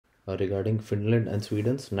regarding Finland and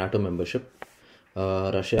Sweden's NATO membership.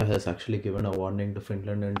 Russia has actually given a warning to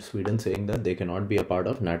Finland and Sweden saying that they cannot be a part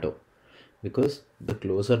of NATO because the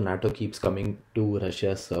closer NATO keeps coming to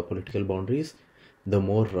Russia's political boundaries, the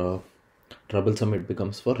more troublesome it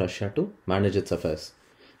becomes for Russia to manage its affairs.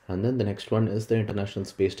 And then the next one is the International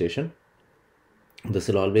Space Station. This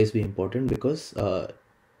will always be important because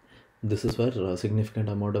this is where a significant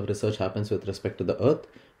amount of research happens with respect to the Earth,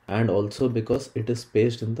 and also because it is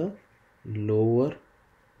spaced in the lower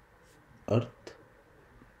Earth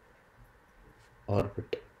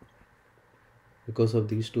orbit. Because of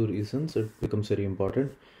these two reasons, it becomes very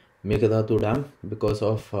important. Mekedatu Dam, because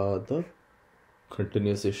of the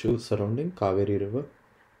continuous issues surrounding Cauvery River,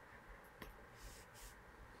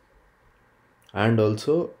 and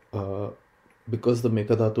also because the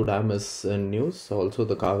Mekedatu Dam is in news, also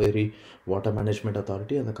the Cauvery Water Management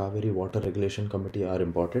Authority and the Cauvery Water Regulation Committee are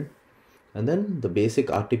important. And then the basic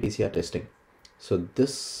RT-PCR testing. So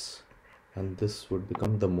this and this would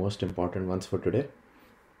become the most important ones for today.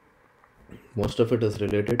 Most of it is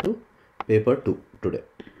related to paper 2 today,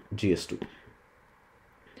 GS2.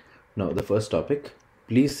 Now the first topic,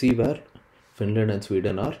 please see where Finland and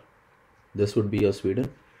Sweden are. This would be your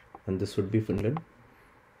Sweden and this would be Finland.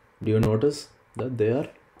 Do you notice that they are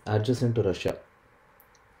adjacent to Russia?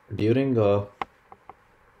 During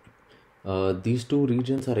these two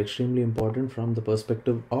regions are extremely important from the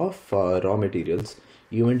perspective of raw materials.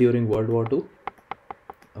 Even during World War II,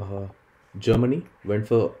 Germany went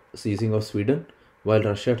for seizing of Sweden while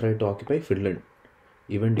Russia tried to occupy Finland,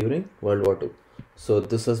 even during World War II. So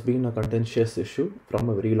this has been a contentious issue from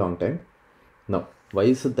a very long time. Now, why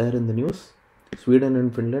is it there in the news? Sweden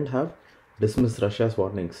and Finland have dismissed Russia's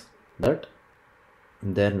warnings that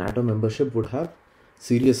their NATO membership would have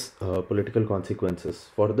serious political consequences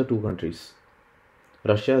for the two countries.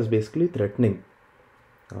 Russia is basically threatening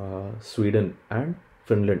Sweden and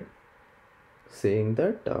Finland, saying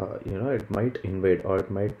that it might invade or it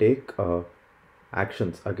might take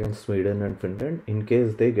actions against Sweden and Finland in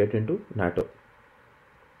case they get into NATO.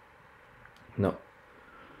 Now,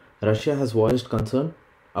 Russia has voiced concern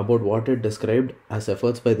about what it described as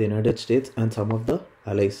efforts by the United States and some of the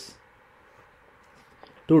allies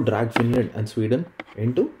to drag Finland and Sweden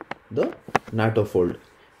into the NATO fold,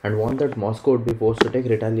 and want that Moscow would be forced to take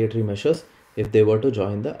retaliatory measures if they were to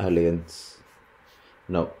join the alliance.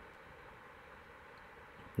 Now,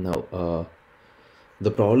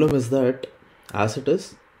 the problem is that as it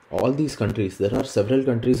is, all these countries, there are several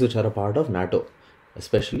countries which are a part of NATO,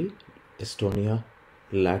 especially Estonia,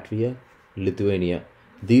 Latvia, Lithuania.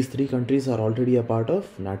 These three countries are already a part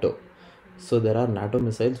of NATO. So there are NATO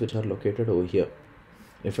missiles which are located over here.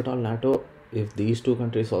 If at all NATO, if these two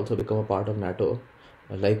countries also become a part of NATO,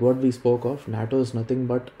 like what we spoke of, NATO is nothing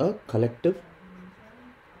but a collective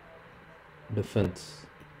defense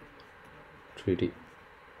treaty,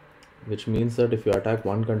 which means that if you attack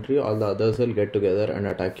one country, all the others will get together and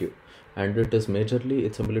attack you. And it is majorly,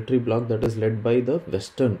 it's a military bloc that is led by the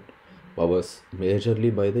Western powers,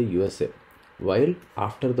 majorly by the USA. While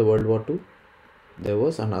after the World War II, there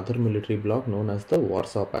was another military bloc known as the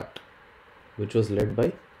Warsaw Pact, which was led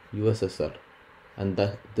by USSR. And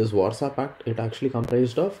this Warsaw Pact, it actually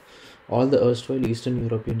comprised of all the erstwhile Eastern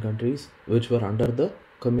European countries which were under the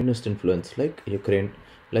communist influence, like Ukraine,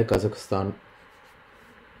 like Kazakhstan,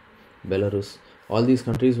 Belarus. All these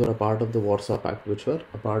countries were a part of the Warsaw Pact, which were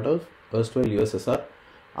a part of erstwhile USSR.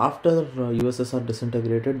 After USSR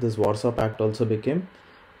disintegrated, this Warsaw Pact also became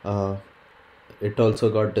it also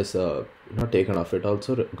got taken off. It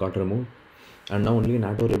also got removed, and now only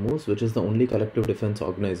NATO removes, which is the only collective defense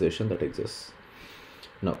organization that exists.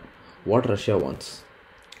 Now, what Russia wants?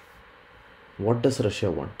 What does Russia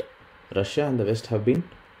want? Russia and the West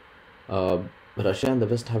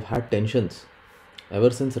have had tensions ever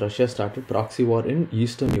since Russia started proxy war in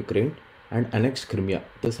eastern Ukraine and annexed Crimea.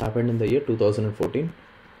 This happened in the year 2014,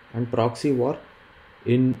 and proxy war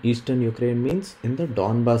in eastern Ukraine means in the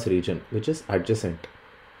Donbas region, which is adjacent.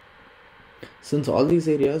 Since all these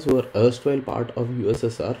areas were erstwhile part of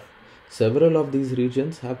USSR, several of these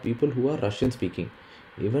regions have people who are Russian speaking.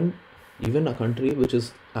 Even a country which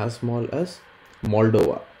is as small as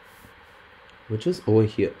Moldova, which is over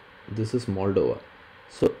here. This is Moldova.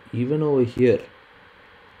 So even over here,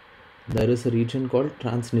 there is a region called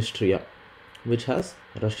Transnistria, which has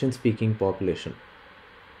Russian speaking population.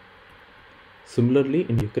 Similarly,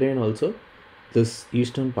 in Ukraine also, this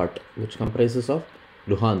eastern part, which comprises of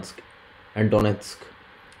Luhansk and Donetsk,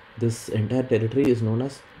 this entire territory is known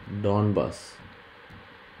as Donbas,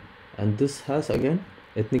 and this has again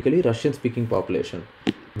ethnically Russian speaking population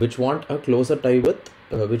which want a closer tie with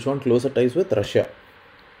ties with Russia.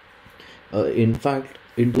 In fact,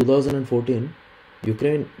 in 2014,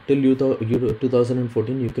 Ukraine till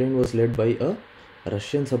 2014, Ukraine was led by a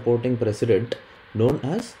Russian supporting president known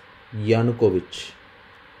as Yanukovych.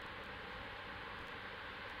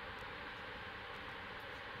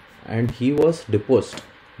 And he was deposed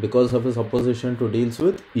because of his opposition to deals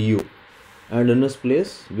with EU. And in his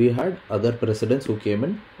place, we had other presidents who came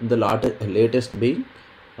in, the latest being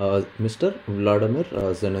Mr. Vladimir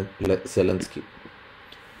Zelensky.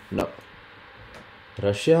 Now,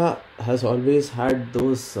 Russia has always had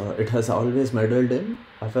those, it has always meddled in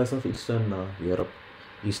affairs of Eastern Europe,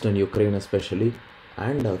 Eastern Ukraine especially,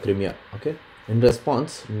 and Crimea. Okay. In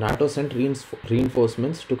response, NATO sent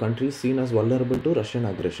reinforcements to countries seen as vulnerable to Russian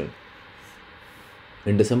aggression.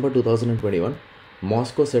 In December 2021,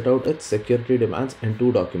 Moscow set out its security demands in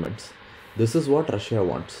 2 documents. This is what Russia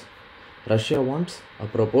wants. Russia wants a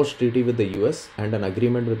proposed treaty with the US and an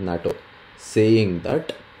agreement with NATO, saying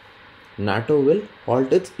that NATO will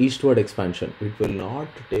halt its eastward expansion. It will not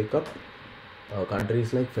take up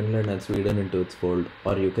countries like Finland and Sweden into its fold,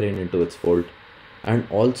 or Ukraine into its fold. And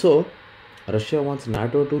also, Russia wants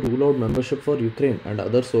NATO to rule out membership for Ukraine and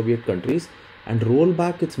other Soviet countries and roll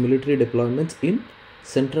back its military deployments in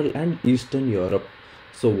Central and Eastern Europe.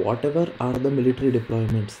 So whatever are the military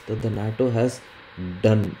deployments that the NATO has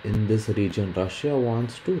done in this region, Russia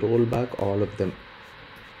wants to roll back all of them.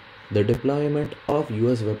 The deployment of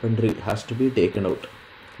US weaponry has to be taken out,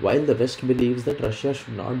 while the West believes that Russia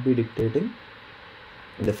should not be dictating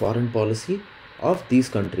the foreign policy of these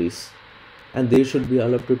countries, and they should be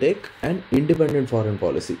allowed to take an independent foreign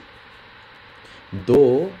policy.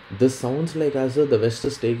 Though this sounds like as though the West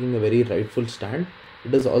is taking a very rightful stand,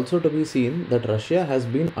 it is also to be seen that Russia has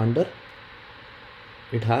been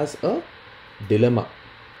it has a dilemma.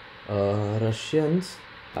 Russians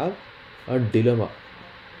have a dilemma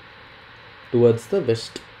towards the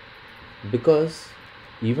West, because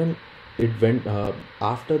even it went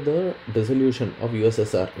after the dissolution of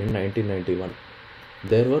USSR in 1991,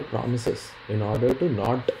 there were promises in order to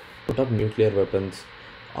not put up nuclear weapons,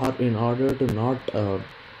 or in order to not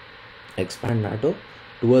expand NATO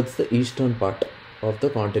towards the eastern part of the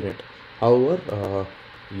continent. However,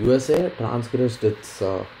 USA transgressed its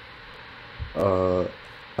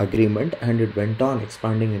agreement, and it went on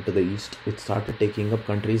expanding into the east. It started taking up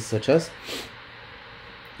countries such as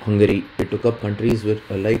Hungary. It took up countries with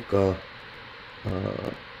like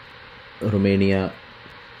Romania,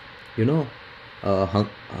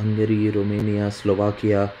 Hungary, Romania,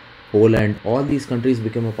 Slovakia, Poland. All these countries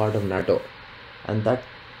became a part of NATO, and that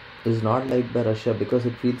is not liked by Russia because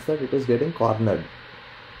it feels that it is getting cornered,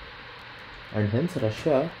 and hence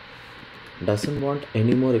Russia doesn't want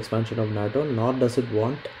any more expansion of NATO, nor does it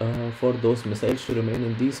want for those missiles to remain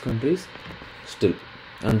in these countries still.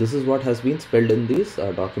 And this is what has been spelled in these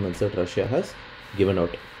documents that Russia has given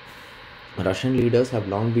out. Russian leaders have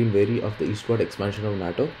long been wary of the eastward expansion of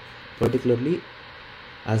NATO, particularly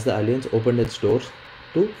as the alliance opened its doors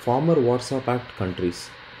to former Warsaw Pact countries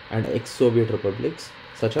and ex-Soviet republics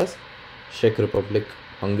such as Czech Republic,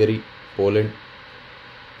 Hungary, Poland,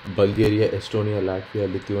 Bulgaria, Estonia,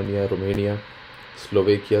 Latvia, Lithuania, Romania,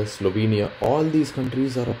 Slovakia, Slovenia. All these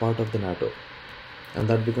countries are a part of the NATO, and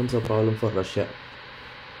that becomes a problem for Russia.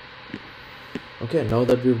 Okay, now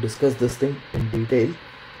that we've discussed this thing in detail,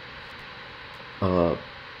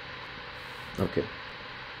 okay,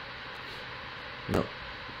 now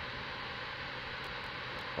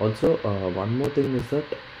also one more thing is that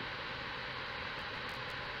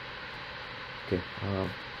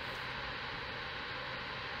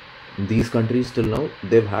these countries till now,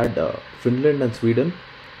 they've had Finland and Sweden,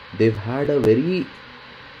 they've had a very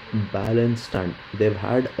balanced stand. They've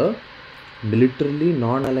had a militarily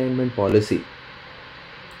non-alignment policy,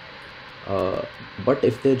 but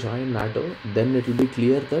if they join NATO, then it will be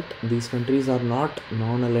clear that these countries are not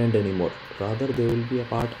non-aligned anymore. Rather, they will be a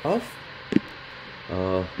part of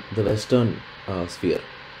the Western sphere.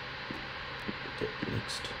 Okay,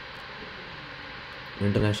 next.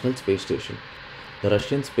 International Space Station. The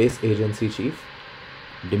Russian Space Agency chief,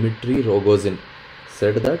 Dmitry Rogozin,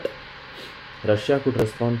 said that Russia could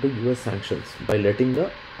respond to US sanctions by letting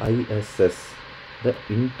the ISS, the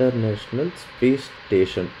International Space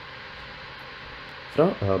Station,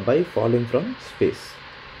 by falling from space.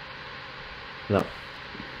 Now,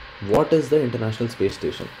 what is the International Space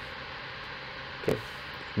Station? Okay.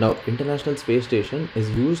 Now, International Space Station is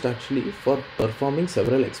used actually for performing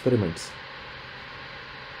several experiments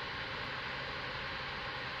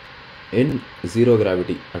in zero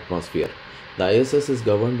gravity atmosphere. The ISS is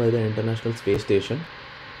governed by the International Space Station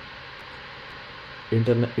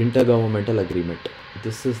intergovernmental agreement.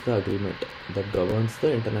 This is the agreement that governs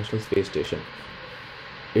the International Space Station.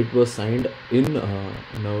 It was signed in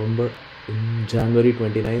January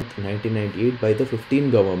 29th, 1998 by the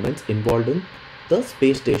 15 governments involved in the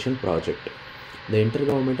space station project. The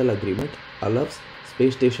intergovernmental agreement allows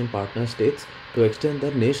space station partner states to extend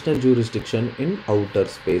their national jurisdiction in outer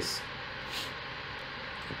space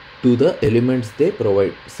to the elements they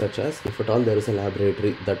provide, such as if at all there is a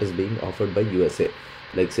laboratory that is being offered by USA,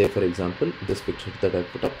 like say for example this picture that I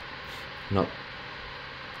put up. Now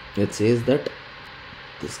it says that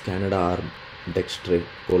this Canadarm, Dextre,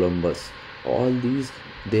 Columbus, all these,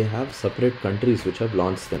 they have separate countries which have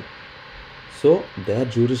launched them, so their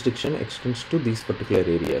jurisdiction extends to these particular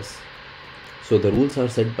areas. So the rules are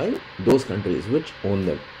set by those countries which own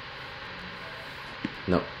them.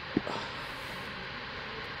 Now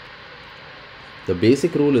the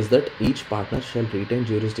basic rule is that each partner shall retain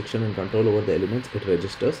jurisdiction and control over the elements it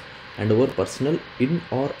registers and over personnel in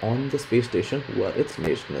or on the space station who are its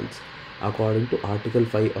nationals, according to Article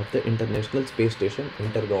 5 of the International Space Station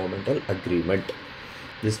Intergovernmental Agreement.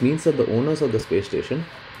 This means that the owners of the space station,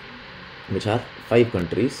 which are 5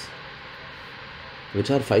 countries, which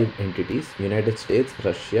are 5 entities, United States,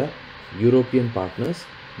 Russia, European partners,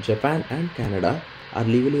 Japan and Canada, are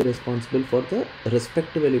legally responsible for the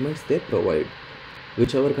respective elements they provide.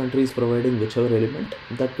 Whichever country is providing whichever element,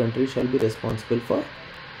 that country shall be responsible for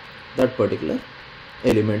that particular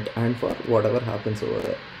element and for whatever happens over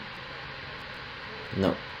there.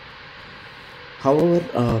 Now,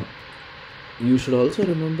 however, you should also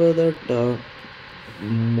remember that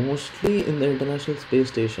mostly in the International Space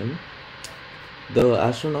Station, the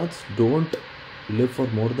astronauts don't live for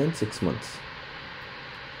more than 6 months,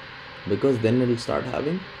 because then it will start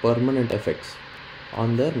having permanent effects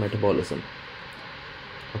on their metabolism.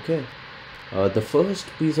 Okay, the first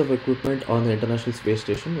piece of equipment on the International Space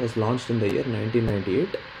Station was launched in the year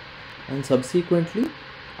 1998, and subsequently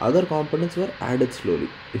other components were added slowly.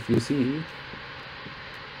 If you see,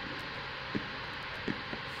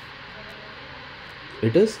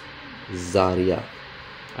 it is Zarya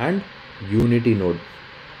and Unity node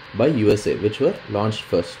by USA, which were launched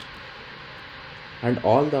first, and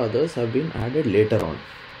all the others have been added later on.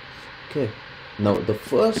 Okay, now the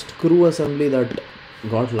first crew assembly that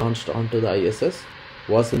got launched onto the ISS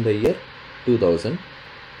was in the year 2000.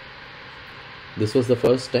 This was the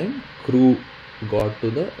first time crew got to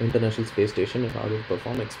the International Space Station in order to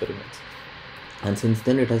perform experiments, and since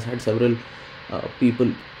then it has had several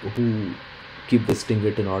people who keep visiting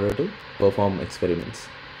it in order to perform experiments.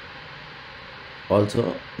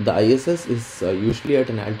 Also, the ISS is usually at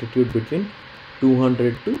an altitude between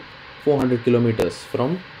 200 to 400 kilometers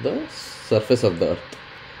from the surface of the Earth.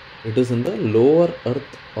 It is in the lower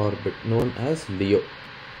Earth orbit known as LEO.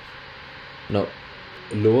 Now,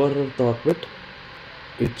 lower Earth orbit,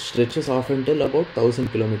 it stretches off until about 1000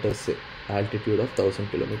 kilometers, say, altitude of 1000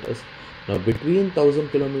 kilometers. Now, between 1000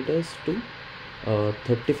 kilometers to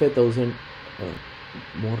 35,000,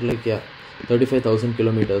 more like 35,000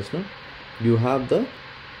 kilometers. Now, you have the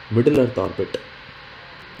middle Earth orbit.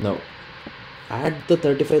 Now, at the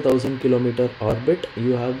 35,000 kilometer orbit,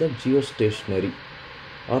 you have the geostationary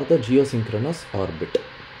or the geosynchronous orbit.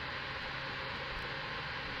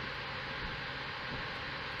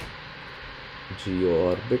 Geo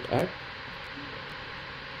orbit at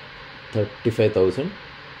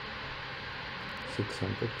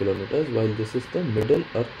 35,600 kilometers, while this is the middle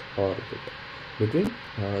Earth orbit between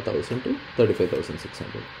 1000 to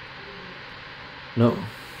 35,600. Now,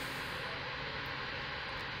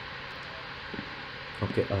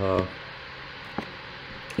 okay,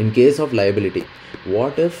 in case of liability,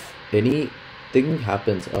 what if anything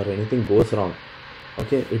happens or anything goes wrong?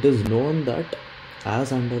 Okay, it is known that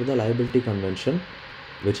as under the liability convention,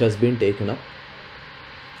 which has been taken up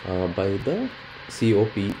by the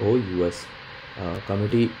COPOUS,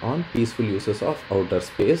 Committee on Peaceful Uses of Outer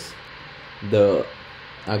Space, the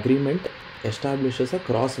agreement establishes a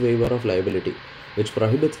cross waiver of liability, which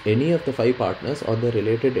prohibits any of the 5 partners or the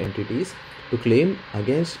related entities to claim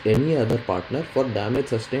against any other partner for damage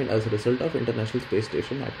sustained as a result of International Space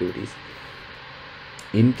Station activities.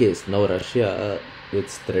 In case now Russia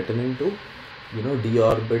is threatening to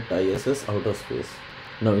deorbit ISS out of space.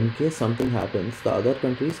 Now in case something happens, the other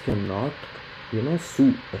countries cannot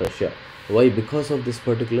sue Russia. Why? Because of this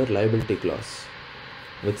particular liability clause,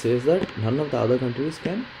 which says that none of the other countries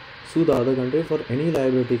can sue the other country for any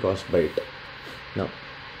liability caused by it. Now,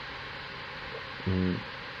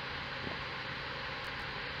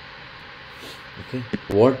 okay,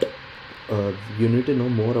 what you need to know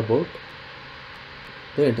more about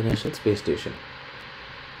the International Space Station.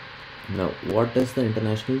 Now, what does the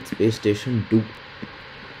International Space Station do?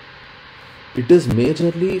 It is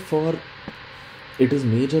majorly for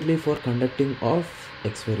conducting of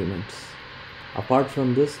experiments. Apart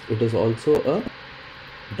from this, it is also a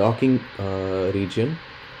docking region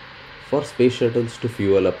for space shuttles to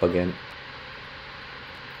fuel up again.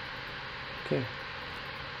 Okay.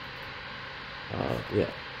 Yeah.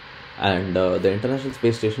 And the International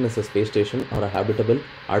Space Station is a space station or a habitable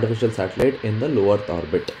artificial satellite in the low Earth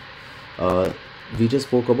orbit. We just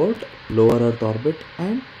spoke about lower Earth orbit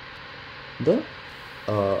and the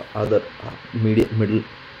other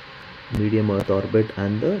medium Earth orbit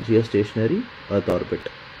and the geostationary Earth orbit.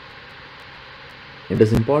 It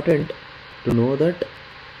is important to know that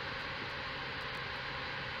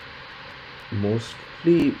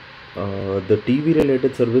mostly the TV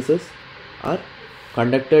related services are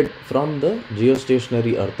conducted from the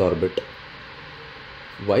geostationary Earth orbit,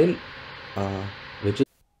 while which is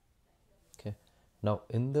okay. Now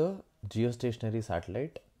in the geostationary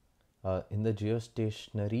satellite, in the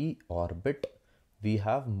geostationary orbit, we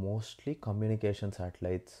have mostly communication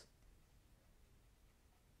satellites.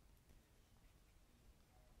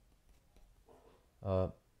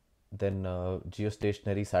 Then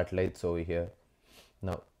geostationary satellites over here.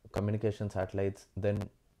 Now communication satellites, then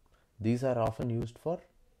these are often used for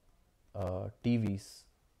TVs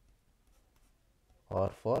or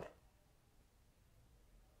for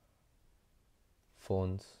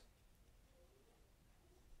phones,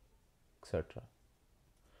 etc.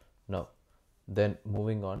 Now then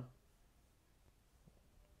moving on,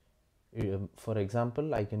 for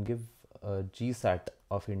example, I can give GSAT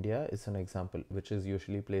of India is an example, which is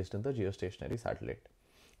usually placed in the geostationary satellite,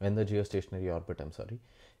 in the geostationary orbit, I'm sorry.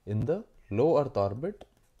 In the low Earth orbit,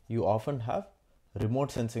 you often have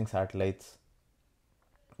remote sensing satellites.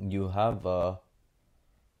 You have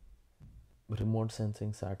remote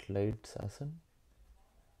sensing satellites as in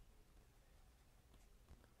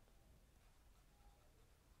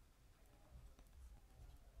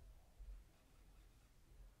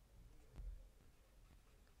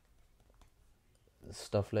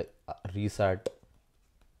stuff like RESAT.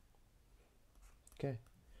 Okay.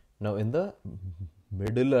 Now in the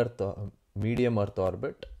medium Earth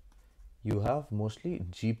orbit, you have mostly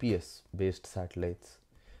GPS based satellites.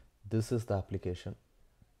 This is the application.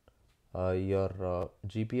 Your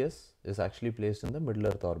GPS is actually placed in the middle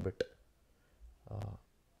Earth orbit.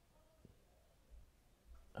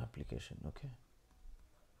 Application, okay.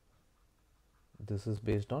 This is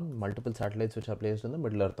based on multiple satellites which are placed in the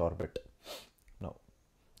middle Earth orbit. Now,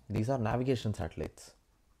 these are navigation satellites.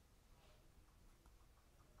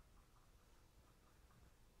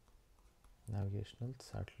 Navigational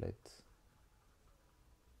satellites.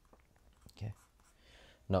 Okay.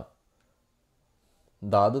 Now,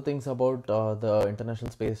 the other things about the International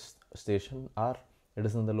Space Station are, it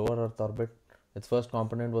is in the lower Earth orbit. Its first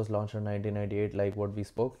component was launched in 1998, like what we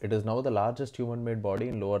spoke. It is now the largest human-made body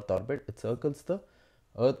in low Earth orbit. It circles the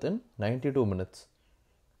Earth in 92 minutes.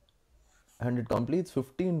 And it completes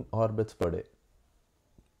 15 orbits per day.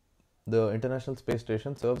 The International Space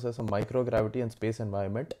Station serves as a microgravity and space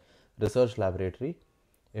environment research laboratory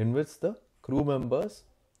in which the crew members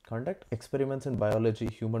conduct experiments in biology,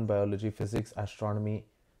 human biology, physics, astronomy,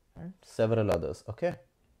 and several others. Okay.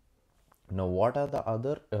 Now, what are the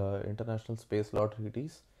other international space law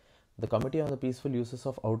treaties? The Committee on the Peaceful Uses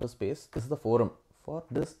of Outer Space is the forum for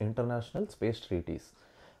this international space treaties.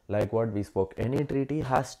 Like what we spoke, any treaty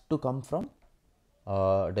has to come from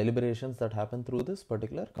deliberations that happen through this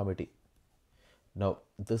particular committee. Now,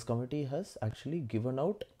 this committee has actually given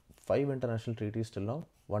out 5 international treaties till now.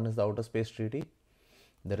 One is the Outer Space Treaty,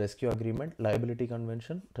 the Rescue Agreement, Liability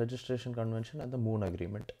Convention, Registration Convention, and the Moon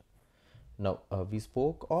Agreement. Now, we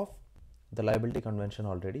spoke of the Liability Convention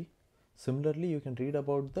already. Similarly, you can read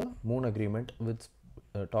about the Moon Agreement, which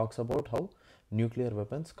talks about how nuclear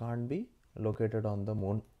weapons can't be located on the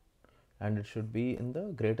moon, and it should be in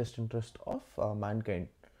the greatest interest of mankind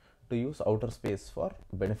to use outer space for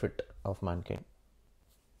benefit of mankind.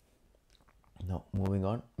 Now, moving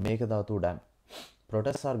on, Mekedatu Dam.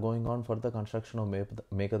 Protests are going on for the construction of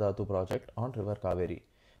Mekedatu project on river Cauvery.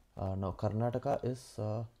 Now, Karnataka is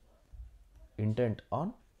intent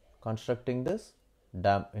on constructing this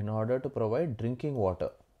dam in order to provide drinking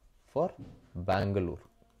water for Bangalore.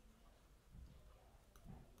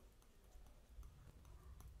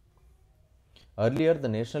 Earlier, the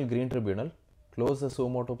National Green Tribunal closed the suo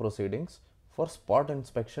motu proceedings for spot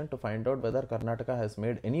inspection to find out whether Karnataka has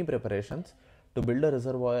made any preparations to build a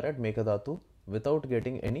reservoir at Mekedatu without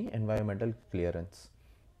getting any environmental clearance.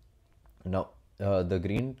 Now, the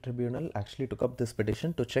Green Tribunal actually took up this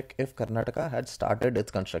petition to check if Karnataka had started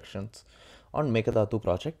its constructions on Mekedatu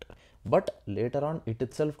project, but later on it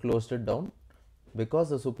itself closed it down because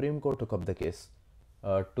the Supreme Court took up the case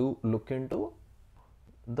to look into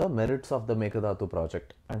the merits of the Mekedatu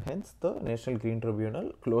project, and hence the National Green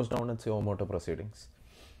Tribunal closed down its suo motu proceedings.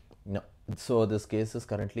 Now, so this case is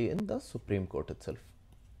currently in the Supreme Court itself.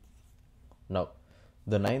 Now,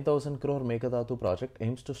 the 9,000 crore Mekedatu project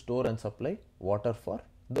aims to store and supply water for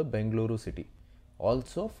the Bengaluru city.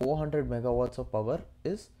 Also, 400 megawatts of power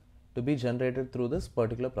is to be generated through this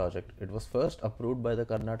particular project. It was first approved by the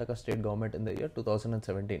Karnataka state government in the year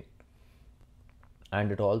 2017,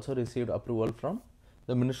 and it also received approval from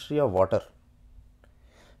the Ministry of Water,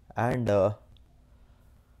 and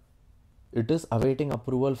it is awaiting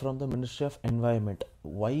approval from the Ministry of Environment.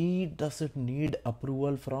 Why does it need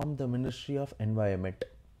approval from the Ministry of Environment?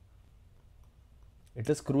 It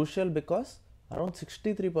is crucial because around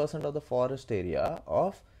 63% of the forest area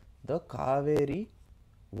of the Cauvery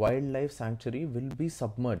Wildlife Sanctuary will be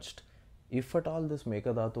submerged if at all this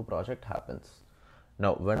Mekedatu project happens.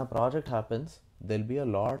 Now, when a project happens, there will be a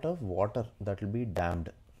lot of water that will be dammed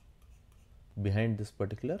behind this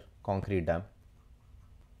particular concrete dam.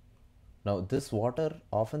 Now, this water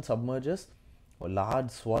often submerges large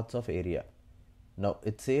swaths of area. Now,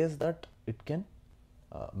 it says that it can,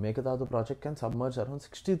 Mekedatu project can submerge around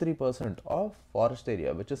 63% of forest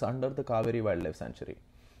area, which is under the Cauvery Wildlife Sanctuary.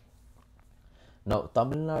 Now,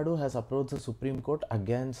 Tamil Nadu has approached the Supreme Court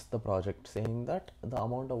against the project, saying that the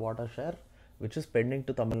amount of water share which is pending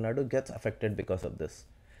to Tamil Nadu gets affected because of this.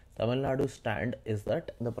 Tamil Nadu's stand is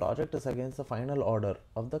that the project is against the final order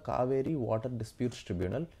of the Cauvery Water Disputes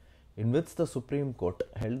Tribunal, in which the Supreme Court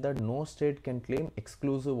held that no state can claim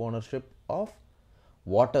exclusive ownership of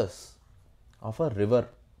waters of a river.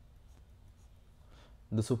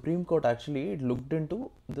 The Supreme Court actually looked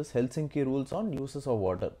into this Helsinki rules on uses of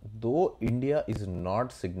water, though India is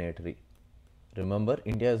not signatory. Remember,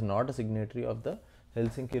 India is not a signatory of the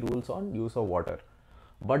Helsinki rules on use of water.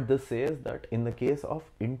 But this says that in the case of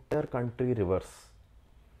inter-country rivers,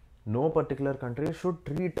 no particular country should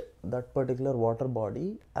treat that particular water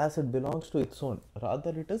body as it belongs to its own.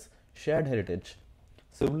 Rather, it is shared heritage.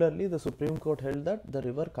 Similarly, the Supreme Court held that the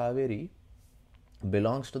river Cauvery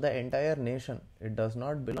belongs to the entire nation. It does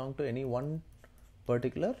not belong to any one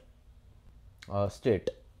particular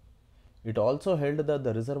state. It also held that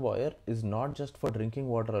the reservoir is not just for drinking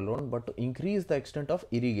water alone, but to increase the extent of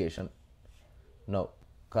irrigation. Now,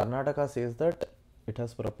 Karnataka says that it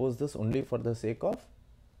has proposed this only for the sake of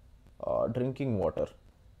drinking water,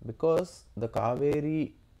 because the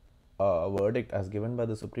Cauvery verdict as given by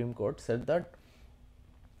the Supreme Court said that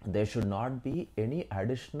there should not be any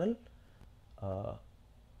additional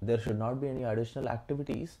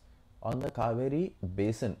activities on the Cauvery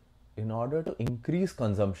basin in order to increase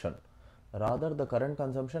consumption. Rather, the current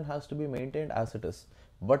consumption has to be maintained as it is.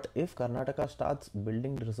 But if Karnataka starts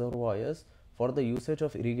building reservoirs for the usage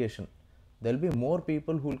of irrigation, there will be more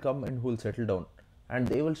people who will come and who will settle down, and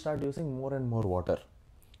they will start using more and more water,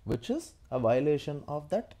 which is a violation of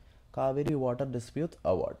that Cauvery Water Disputes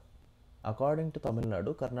Award. According to Tamil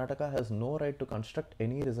Nadu, Karnataka has no right to construct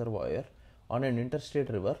any reservoir on an interstate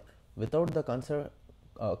river without the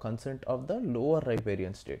consent of the lower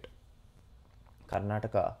riparian state.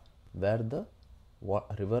 Karnataka, where the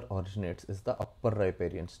river originates, is the upper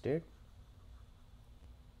riparian state,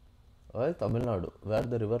 while Tamil Nadu, where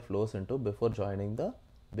the river flows into before joining the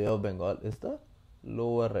Bay of Bengal, is the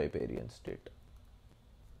lower riparian state.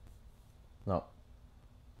 Now,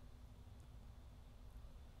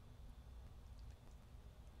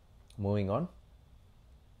 moving on.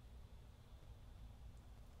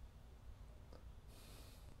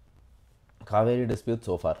 Cauvery dispute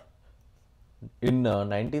so far. In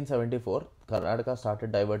 1974, Karnataka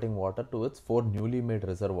started diverting water to its 4 newly made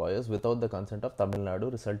reservoirs without the consent of Tamil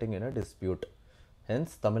Nadu, resulting in a dispute.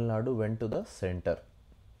 Hence, Tamil Nadu went to the centre.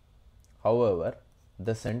 However,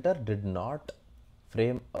 the centre did not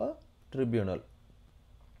frame a tribunal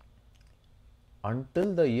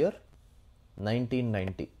until the year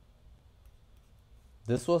 1990.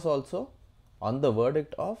 This was also on the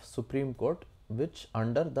verdict of Supreme Court, which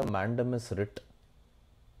under the mandamus writ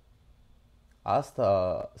asked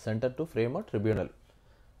the centre to frame a tribunal,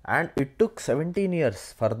 and it took 17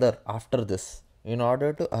 years further after this in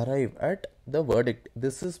order to arrive at the verdict.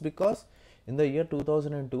 This is because in the year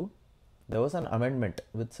 2002 there was an amendment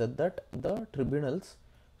which said that the tribunals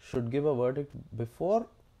should give a verdict before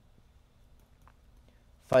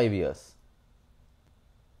 5 years,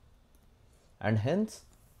 and hence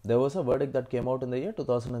there was a verdict that came out in the year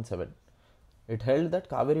 2007. It held that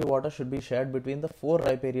Cauvery water should be shared between the 4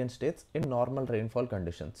 riparian states in normal rainfall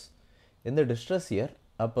conditions. In the distress year,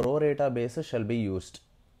 a pro rata basis shall be used,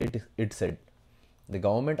 it said. The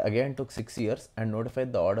government again took 6 years and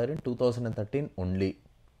notified the order in 2013 only.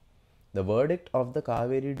 The verdict of the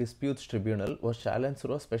Cauvery Disputes Tribunal was challenged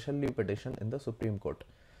through a special leave petition in the Supreme Court.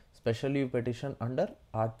 Special leave petition under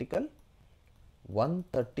Article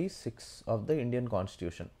 136 of the Indian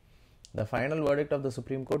Constitution. The final verdict of the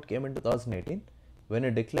Supreme Court came in 2018 when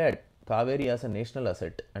it declared Cauvery as a national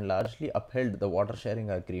asset and largely upheld the water sharing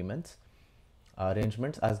arrangements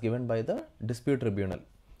as given by the dispute tribunal,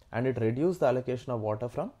 and it reduced the allocation of water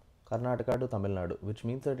from Karnataka to Tamil Nadu, which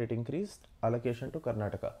means that it increased allocation to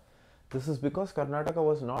Karnataka. This is because Karnataka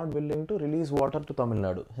was not willing to release water to Tamil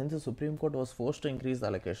Nadu. Hence, the Supreme Court was forced to increase the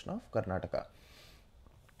allocation of Karnataka.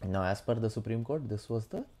 Now, as per the Supreme Court, this was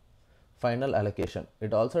the final allocation.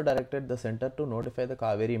 It also directed the centre to notify the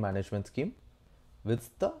Cauvery Management Scheme, which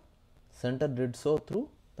the centre did so through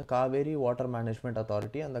the Cauvery Water Management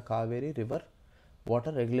Authority and the Cauvery River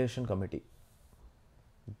Water Regulation Committee.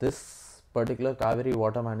 This particular Cauvery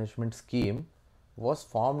Water Management Scheme was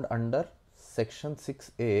formed under Section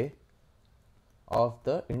 6A of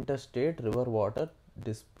the Interstate River Water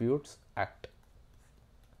Disputes Act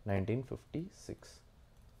 1956.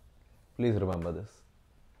 Please remember this.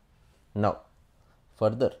 Now,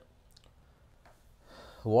 further,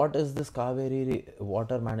 what is this Cauvery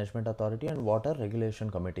Water Management Authority and Water Regulation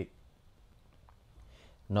Committee?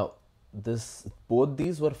 Now, both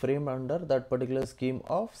these were framed under that particular scheme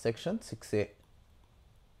of Section 6A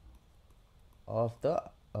of the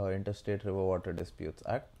Interstate River Water Disputes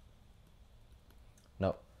Act.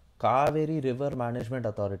 Now, Cauvery River Management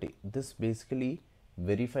Authority, this basically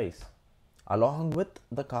verifies, along with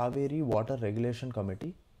the Cauvery Water Regulation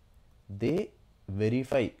Committee, they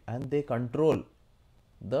verify and they control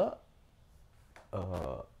the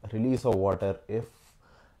release of water, if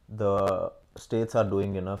the states are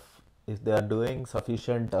doing enough, if they are doing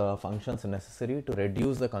sufficient functions necessary to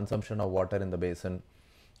reduce the consumption of water in the basin,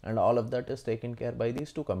 and all of that is taken care by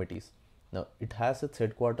these two committees. Now, it has its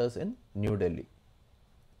headquarters in New Delhi.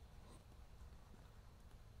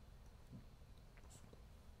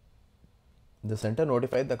 The centre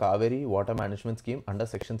notified the Cauvery Water Management Scheme under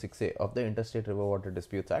Section 6A of the Interstate River Water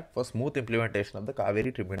Disputes Act for smooth implementation of the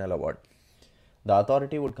Cauvery Tribunal Award. The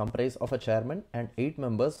authority would comprise of a chairman and 8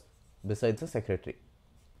 members besides the secretary.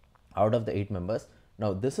 Out of the 8 members,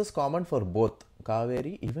 now this is common for both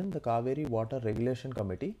Cauvery, even the Cauvery Water Regulation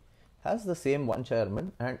Committee has the same 1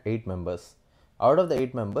 chairman and 8 members. Out of the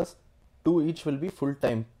 8 members, 2 each will be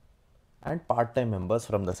full-time and part-time members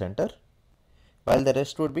from the centre, while the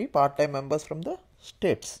rest would be part-time members from the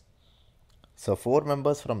states. So 4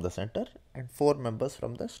 members from the centre and 4 members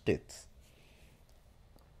from the states.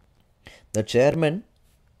 The chairman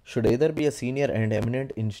should either be a senior and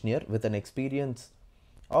eminent engineer with an experience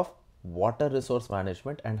of water resource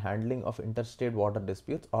management and handling of interstate water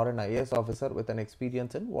disputes, or an IAS officer with an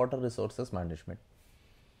experience in water resources management.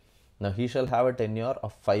 Now, he shall have a tenure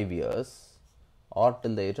of 5 years or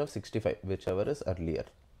till the age of 65, whichever is earlier.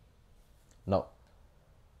 Now,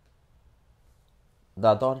 the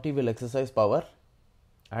authority will exercise power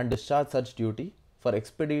and discharge such duty for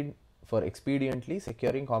expediently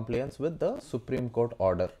securing compliance with the Supreme Court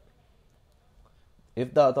order.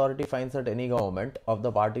 If the authority finds that any government of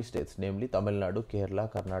the party states, namely Tamil Nadu, Kerala,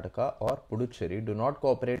 Karnataka or Puducherry, do not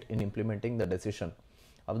cooperate in implementing the decision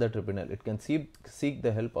of the tribunal, it can seek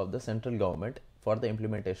the help of the central government for the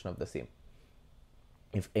implementation of the same.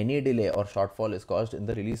 If any delay or shortfall is caused in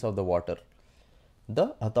the release of the water,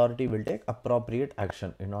 the authority will take appropriate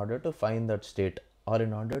action in order to fine that state or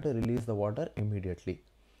in order to release the water immediately.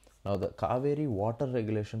 Now, the Cauvery Water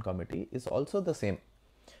Regulation Committee is also the same.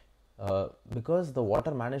 Because the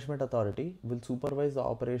Water Management Authority will supervise the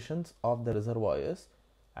operations of the reservoirs,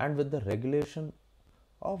 and with the regulation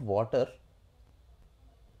of water,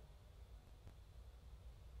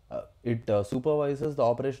 it supervises the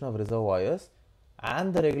operation of reservoirs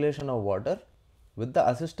and the regulation of water with the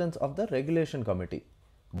assistance of the Regulation Committee.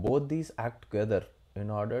 Both these act together in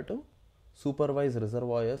order to supervise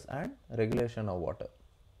reservoirs and regulation of water.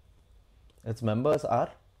 Its members are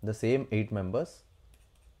the same 8 members,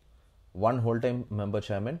 1 whole-time member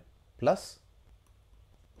chairman plus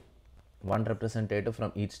 1 representative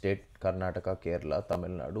from each state, Karnataka, Kerala, Tamil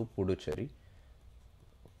Nadu, Puducherry,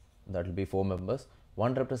 that will be 4 members,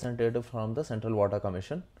 1 representative from the Central Water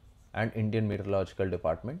Commission and Indian Meteorological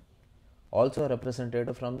Department, also a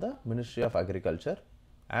representative from the Ministry of Agriculture,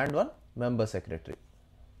 and 1 member secretary.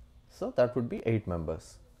 So that would be 8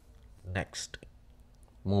 members. Next,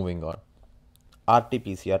 moving on,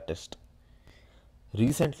 RT-PCR test.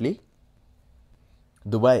 Recently,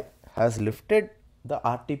 Dubai has lifted the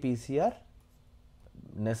RT-PCR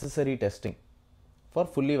necessary testing for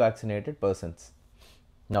fully vaccinated persons.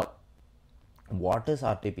 Now, what is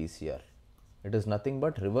RT-PCR? It is nothing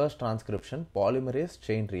but reverse transcription polymerase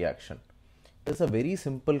chain reaction. It is a very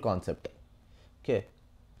simple concept. Okay.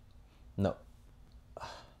 Now,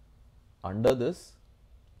 under this,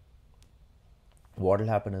 what will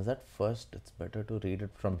happen is that first it's better to read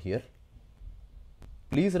it from here.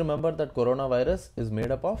 Please remember that coronavirus is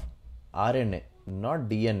made up of RNA, not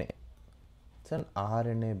DNA. It's an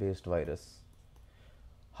RNA based virus.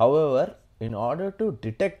 However, in order to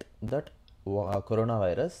detect that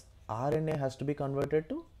coronavirus, RNA has to be converted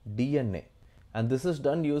to DNA, and this is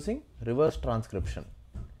done using reverse transcription,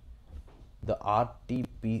 the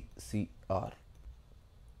RT-PCR.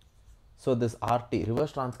 So this RT,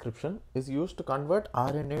 reverse transcription, is used to convert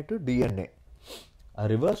RNA to DNA. A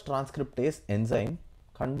reverse transcriptase enzyme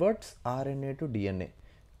converts RNA to DNA.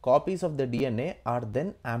 Copies of the DNA are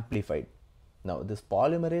then amplified. Now this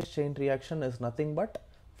polymerase chain reaction is nothing but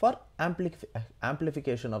for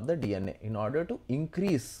amplification of the DNA in order to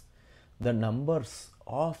increase the numbers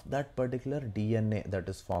of that particular DNA that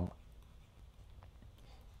is formed.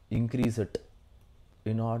 Increase it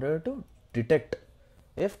in order to detect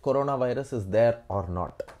if coronavirus is there or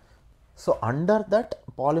not. So under that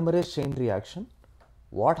polymerase chain reaction,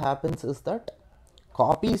 what happens is that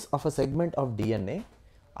copies of a segment of DNA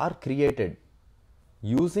are created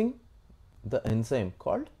using the enzyme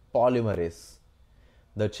called polymerase.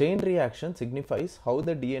 The chain reaction signifies how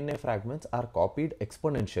the DNA fragments are copied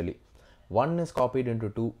exponentially. 1 is copied into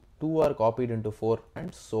 2, 2 are copied into 4,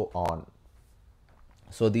 and so on.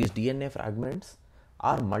 So these DNA fragments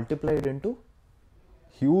are multiplied into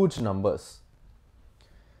huge numbers,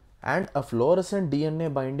 and a fluorescent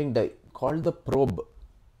DNA binding dye called the probe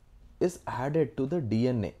is added to the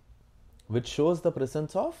DNA, which shows the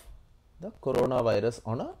presence of the coronavirus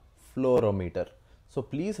on a fluorometer. So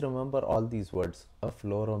please remember all these words: a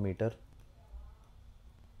fluorometer,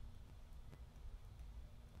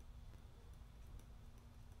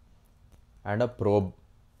 and a probe,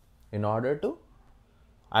 in order to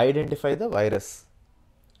identify the virus.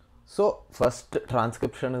 So first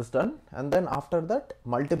transcription is done, and then after that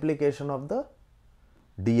multiplication of the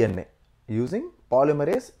DNA using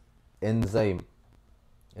polymerase enzyme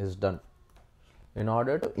is done in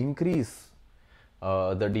order to increase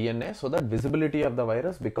the DNA, so that visibility of the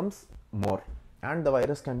virus becomes more and the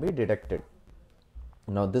virus can be detected.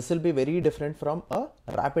 Now this will be very different from a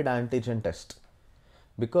rapid antigen test,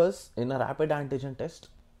 because in a rapid antigen test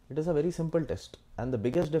it is a very simple test, and the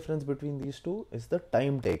biggest difference between these two is the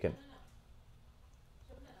time taken.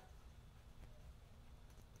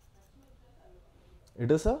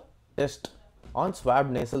 It is a test on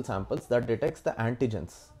swabbed nasal samples that detects the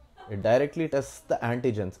antigens. It directly tests the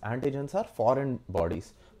antigens. Antigens are foreign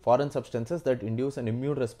bodies, foreign substances that induce an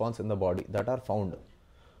immune response in the body that are found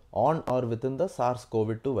on or within the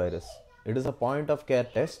SARS-CoV-2 virus. It is a point of care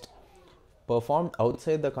test performed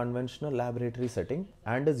outside the conventional laboratory setting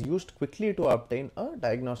and is used quickly to obtain a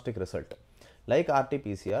diagnostic result. Like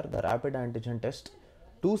RT-PCR, the rapid antigen test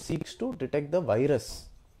too seeks to detect the virus,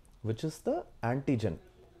 which is the antigen,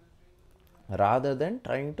 rather than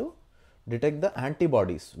trying to detect the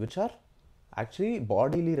antibodies, which are actually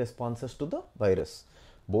bodily responses to the virus.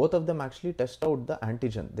 Both of them actually test out the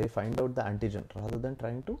antigen. They find out the antigen rather than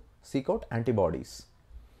trying to seek out antibodies.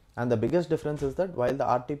 And the biggest difference is that while the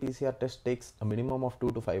RT-PCR test takes a minimum of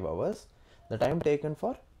 2 to 5 hours, the time taken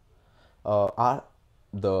for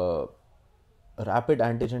the rapid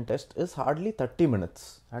antigen test is hardly 30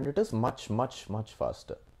 minutes, and it is much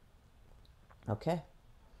faster. Okay.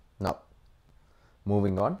 Now,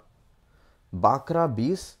 moving on.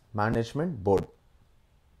 Beas Management Board.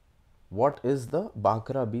 What is the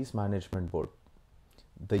Beas Management Board?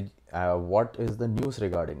 What is the news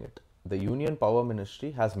regarding it? The Union Power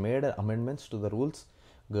Ministry has made amendments to the rules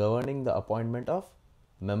governing the appointment of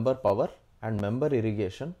member power and member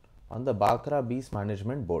irrigation on the Beas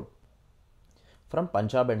Management Board from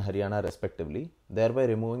Punjab and Haryana respectively, thereby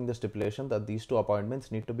removing the stipulation that these two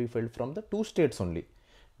appointments need to be filled from the 2 states only.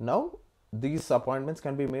 Now, these appointments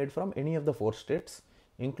can be made from any of the 4 states,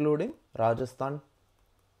 including Rajasthan,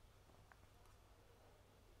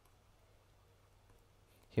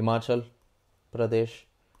 Himachal Pradesh,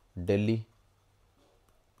 Delhi.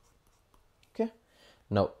 Okay.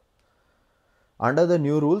 Now, under the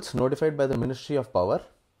new rules notified by the Ministry of Power,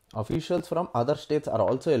 officials from other states are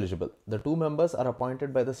also eligible. The 2 members are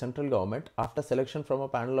appointed by the central government after selection from a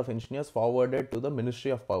panel of engineers forwarded to the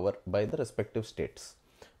Ministry of Power by the respective states.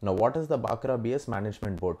 Now, what is the Beas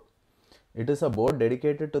Management Board? It is a board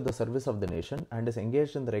dedicated to the service of the nation and is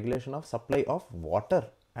engaged in the regulation of supply of water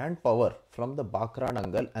and power from the Bakra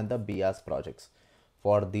Nangal and the Beas projects.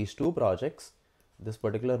 For these two projects, this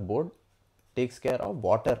particular board takes care of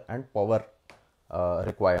water and power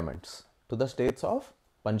requirements to the states of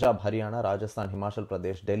Punjab, Haryana, Rajasthan, Himachal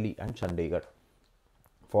Pradesh, Delhi and Chandigarh.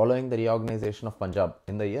 Following the reorganization of Punjab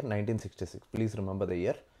in the year 1966, please remember the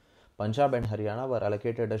year, Punjab and Haryana were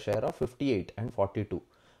allocated a share of 58 and 42%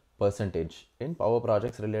 in power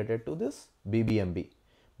projects related to this BBMB.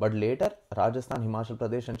 But later, Rajasthan, Himachal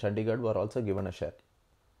Pradesh and Chandigarh were also given a share.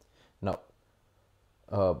 Now,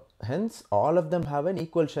 hence, all of them have an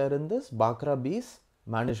equal share in this Bakra Beas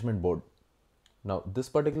Management Board. Now, this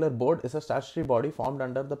particular board is a statutory body formed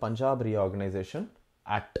under the Punjab Reorganization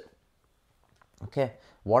Act. Okay,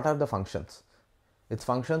 what are the functions? Its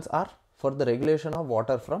functions are for the regulation of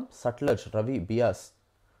water from Sutlej, Ravi, Beas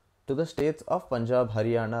to the states of Punjab,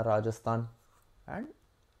 Haryana, Rajasthan and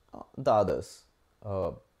the others.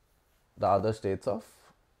 The other states of,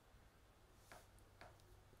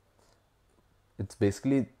 it's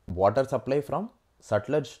basically water supply from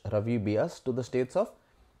Sutlej, Ravi, Beas to the states of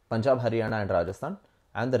Punjab, Haryana and Rajasthan,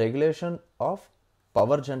 and the regulation of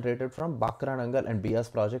power generated from Bakra Nangal and Beas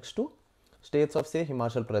projects to states of say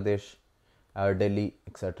Himachal Pradesh, Delhi,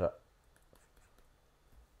 etc.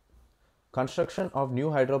 Construction of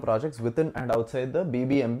new hydro projects within and outside the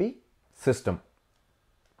BBMB system.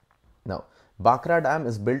 Now, Bakra Dam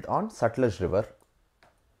is built on Sutlej River.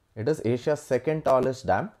 It is Asia's second tallest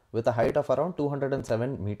dam with a height of around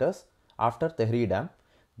 207 meters after Tehri Dam.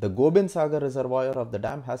 The Gobind Sagar reservoir of the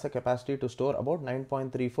dam has a capacity to store about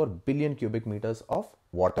 9.34 billion cubic meters of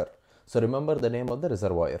water. So remember the name of the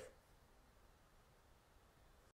reservoir.